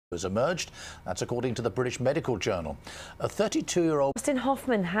has emerged. That's according to the British Medical Journal. A 32-year-old Dustin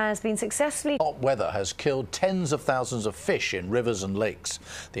Hoffman has been successfully... Hot weather has killed tens of thousands of fish in rivers and lakes.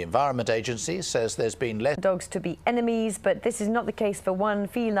 The Environment Agency says there's been less dogs to be enemies, but this is not the case for one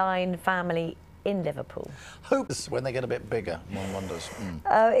feline family in Liverpool. hopes when they get a bit bigger, one wonders.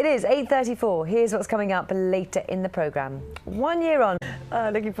 It is 8:34. Here's what's coming up later in the programme. 1 year on.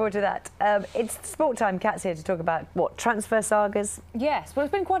 Looking forward to that. It's sport time. Kat's here to talk about, what, transfer sagas? Yes, well,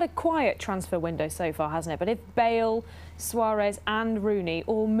 it's been quite a quiet transfer window so far, hasn't it? But if Bale, Suarez and Rooney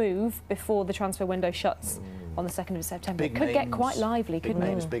all move before the transfer window shuts on the 2nd of September, it could get quite lively, couldn't it? Big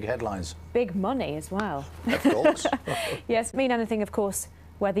names, big headlines. Big money as well. Of course. Yes, mean anything, of course,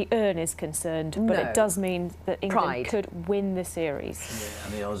 where the urn is concerned, but it does mean that England could win the series. Yeah,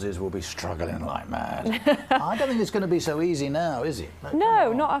 and the Aussies will be struggling like mad. I don't think it's going to be so easy now, is it?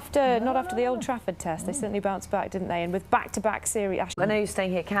 No, not after the Old Trafford test. They certainly bounced back, didn't they? And with back-to-back series... I know you're staying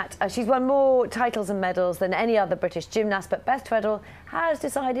here, Kat. She's won more titles and medals than any other British gymnast, but Beth Tweddle has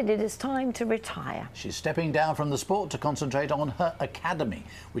decided it is time to retire. She's stepping down from the sport to concentrate on her academy,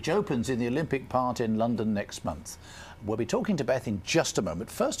 which opens in the Olympic Park in London next month. We'll be talking to Beth in just a moment.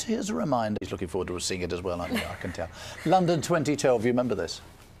 First, here's a reminder. He's looking forward to seeing it as well, aren't you? I can tell. London 2012, you remember this?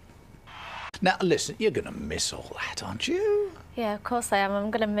 Now, listen, you're going to miss all that, aren't you? Yeah, of course I am. I'm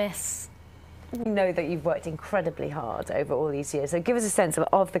going to miss... We know that you've worked incredibly hard over all these years, so give us a sense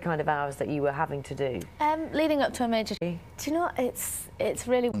of the kind of hours that you were having to do. Leading up to a major... Do you know what? It's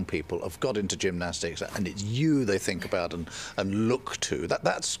really... People have got into gymnastics and it's you they think about and look to.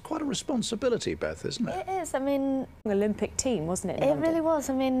 That's quite a responsibility, Beth, isn't it? It is. I mean... Olympic team, wasn't it? It really was.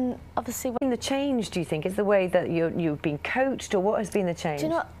 I mean, obviously... The change, do you think, is the way that you've been coached, or what has been the change? Do you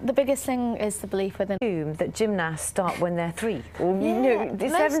know what? The biggest thing is the belief within... That gymnasts start when they're 3. Or, yeah,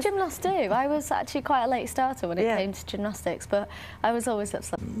 most gymnasts do. I was actually quite a late starter when it came to gymnastics, but I was always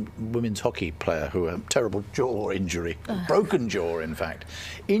upset. Women's hockey player who had a terrible jaw injury, broken jaw in fact.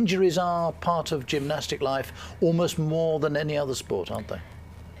 Injuries are part of gymnastic life almost more than any other sport, aren't they?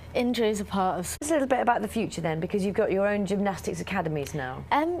 Injuries are part of... Just a little bit about the future then, because you've got your own gymnastics academies now.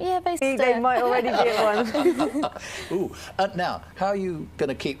 Yeah, basically. They might already be at one. Ooh, now, how are you going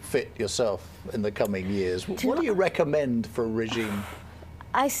to keep fit yourself in the coming years? What do you recommend for a regime?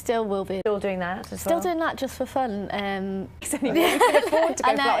 I still will be. Still doing that as well? Still doing that just for fun. You can afford to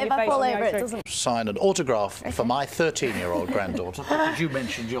go flat on your face on the if I fall over, it doesn't... Sign an autograph for my 13-year-old granddaughter. Did you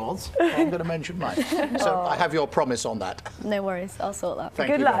mention yours? I'm going to mention mine. So I have your promise on that. No worries, I'll sort that.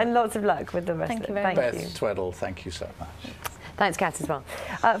 Good luck and lots of luck with the rest Thank of it. You very much. Beth Tweddle, thank you so much. Thanks, Kat, as well.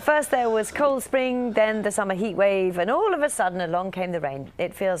 First there was cold spring, then the summer heat wave, and all of a sudden along came the rain.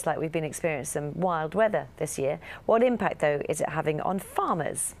 It feels like we've been experiencing some wild weather this year. What impact, though, is it having on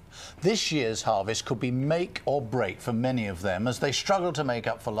farmers? This year's harvest could be make or break for many of them as they struggle to make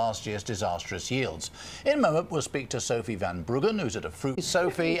up for last year's disastrous yields. In a moment, we'll speak to Sophie van Bruggen, who's at a fruit...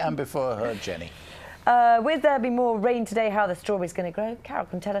 Sophie, and before her, Jenny. With there being more rain today, how the strawberry's going to grow, Carol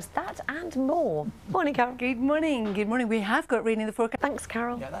can tell us that and more. Morning, Carol. Good morning. Good morning. We have got rain in the forecast. Thanks,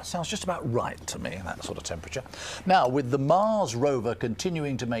 Carol. Yeah, that sounds just about right to me, that sort of temperature. Now, with the Mars rover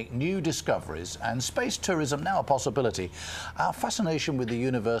continuing to make new discoveries and space tourism now a possibility, our fascination with the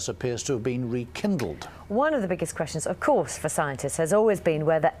universe appears to have been rekindled. One of the biggest questions, of course, for scientists has always been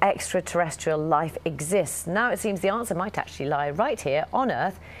whether extraterrestrial life exists. Now it seems the answer might actually lie right here on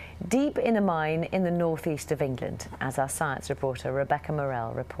Earth, deep in a mine in the northeast of England, as our science reporter Rebecca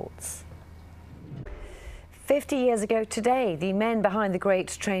Morell reports. 50 years ago today, the men behind the great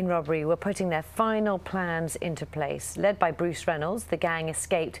train robbery were putting their final plans into place. Led by Bruce Reynolds, the gang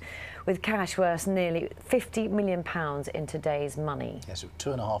escaped with cash worth nearly £50 million in today's money. Yes, it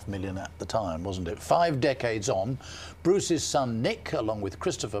was £2.5 million at the time, wasn't it? 5 decades on, Bruce's son Nick, along with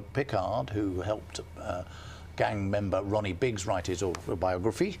Christopher Pickard, who helped gang member Ronnie Biggs write his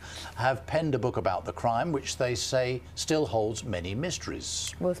autobiography, have penned a book about the crime, which they say still holds many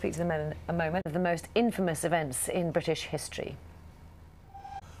mysteries. We'll speak to them in a moment. Of the most infamous events in British history.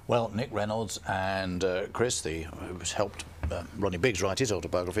 Well, Nick Reynolds and Chris, who's helped Ronnie Biggs write his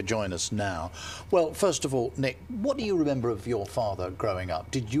autobiography, join us now. Well, first of all, Nick, what do you remember of your father growing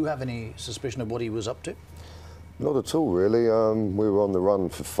up? Did you have any suspicion of what he was up to? Not at all, really. We were on the run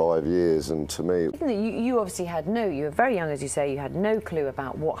for 5 years, and to me... You obviously had you were very young, as you say, you had no clue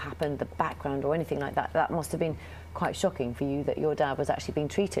about what happened, the background or anything like that. That must have been quite shocking for you that your dad was actually being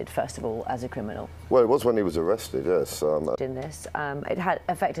treated, first of all, as a criminal. Well, it was when he was arrested, yes. In this, it had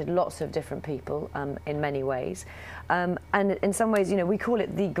affected lots of different people in many ways. And in some ways, you know, we call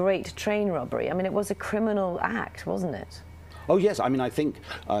it the Great Train Robbery. I mean, it was a criminal act, wasn't it? Oh yes, I mean I think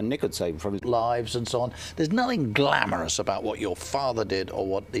Nick would say from his lives and so on. There's nothing glamorous about what your father did or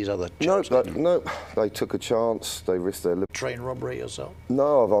what these other No, chaps did. no, they took a chance. They risked their life. Train robbery yourself?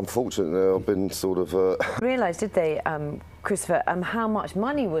 No, unfortunately, I've been sort of. Realised, did they, Christopher, how much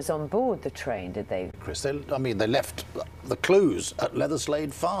money was on board the train? Did they? Chris, they left the clues at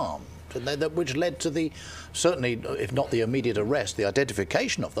Leatherslade Farm, which led to the, certainly, if not the immediate arrest, the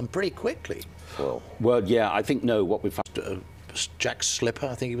identification of them pretty quickly. Well, yeah, I think what we've found. Jack Slipper,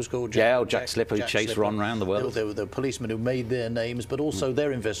 I think he was called. Jack Slipper, who chased Ron around the world. There were the policemen who made their names, but also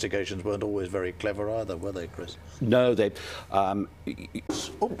their investigations weren't always very clever either, were they, Chris? No, they. And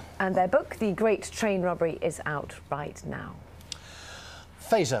their book, The Great Train Robbery, is out right now.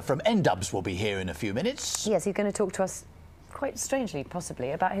 Fazer from N-Dubs will be here in a few minutes. Yes, he's going to talk to us, quite strangely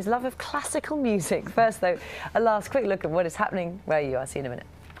possibly, about his love of classical music. First, though, a last quick look at what is happening where you are. See you in a minute.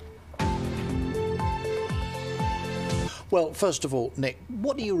 Well, first of all, Nick,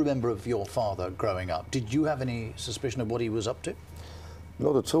 what do you remember of your father growing up? Did you have any suspicion of what he was up to?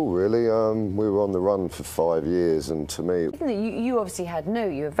 Not at all, really. We were on the run for 5 years, and to me... You obviously had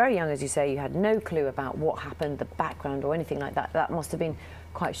you were very young, as you say, you had no clue about what happened, the background or anything like that. That must have been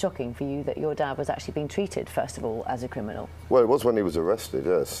quite shocking for you that your dad was actually being treated, first of all, as a criminal. Well, it was when he was arrested,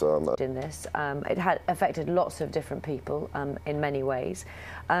 yes. In this, it had affected lots of different people in many ways.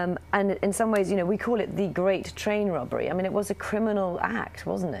 And in some ways, you know, we call it the Great Train Robbery. I mean, it was a criminal act,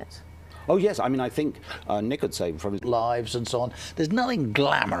 wasn't it? Oh yes, I mean I think Nick would say from his lives and so on. There's nothing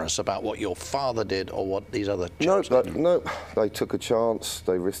glamorous about what your father did or what these other chaps did. No, they took a chance.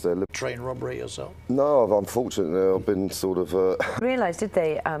 They risked their life. Train robbery yourself? No, unfortunately, I've been sort of. Realised, did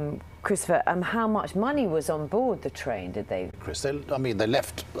they, Christopher, how much money was on board the train? Did they? Chris, they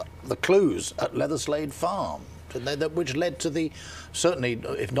left the clues at Leatherslade Farm, which led to the, certainly,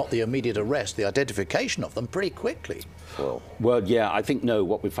 if not the immediate arrest, the identification of them pretty quickly. Well, yeah, I think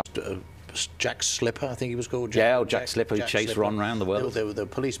what we've found. Jack Slipper, I think he was called. Jack Slipper, who chased Ron around the world. There were the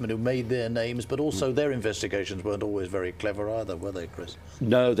policemen who made their names, but also their investigations weren't always very clever either, were they, Chris?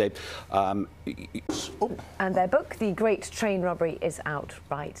 No, they. And their book, The Great Train Robbery, is out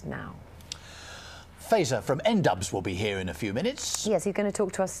right now. Fazer from N-Dubs will be here in a few minutes. Yes, he's going to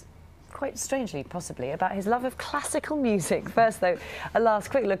talk to us, quite strangely possibly, about his love of classical music. First, though, a last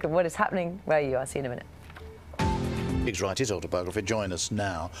quick look at what is happening where you are. See you in a minute. Biggs write his autobiography. Join us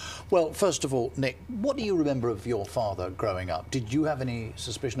now. Well, first of all, Nick, what do you remember of your father growing up? Did you have any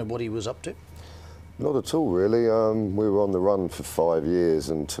suspicion of what he was up to? Not at all, really. We were on the run for 5 years,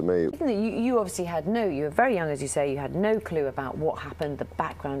 and to me... You obviously had you were very young, as you say, you had no clue about what happened, the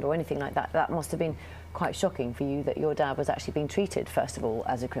background or anything like that. That must have been quite shocking for you that your dad was actually being treated, first of all,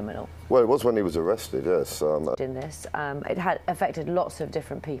 as a criminal. Well, it was when he was arrested, yes. In this, it had affected lots of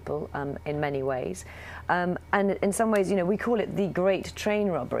different people in many ways. And in some ways, you know, we call it the Great Train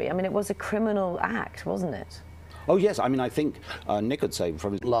Robbery. I mean, it was a criminal act, wasn't it? Oh yes, I mean I think Nick would say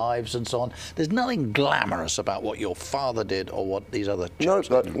from his lives and so on. There's nothing glamorous about what your father did or what these other chaps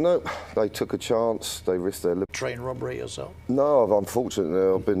did. No, they took a chance. They risked their life. Train robbery yourself? No,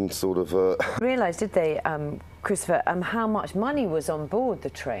 unfortunately, I've been sort of. Realised, did they, Christopher, how much money was on board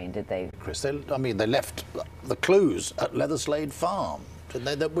the train? Did they? Chris, they left the clues at Leatherslade Farm,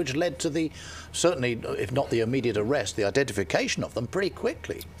 which led to the, certainly, if not the immediate arrest, the identification of them pretty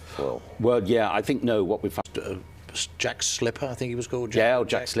quickly. Well, yeah, I think what we've found. Jack Slipper, I think he was called.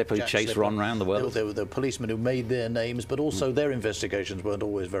 Jack Slipper, who chased Ron around the world. There were the policemen who made their names, but also their investigations weren't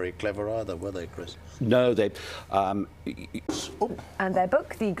always very clever either, were they, Chris? No, they. And their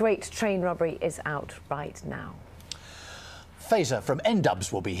book, The Great Train Robbery, is out right now. Fazer from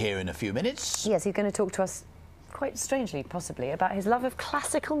N-Dubs will be here in a few minutes. Yes, he's going to talk to us, quite strangely possibly, about his love of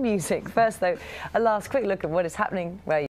classical music. First, though, a last quick look at what is happening where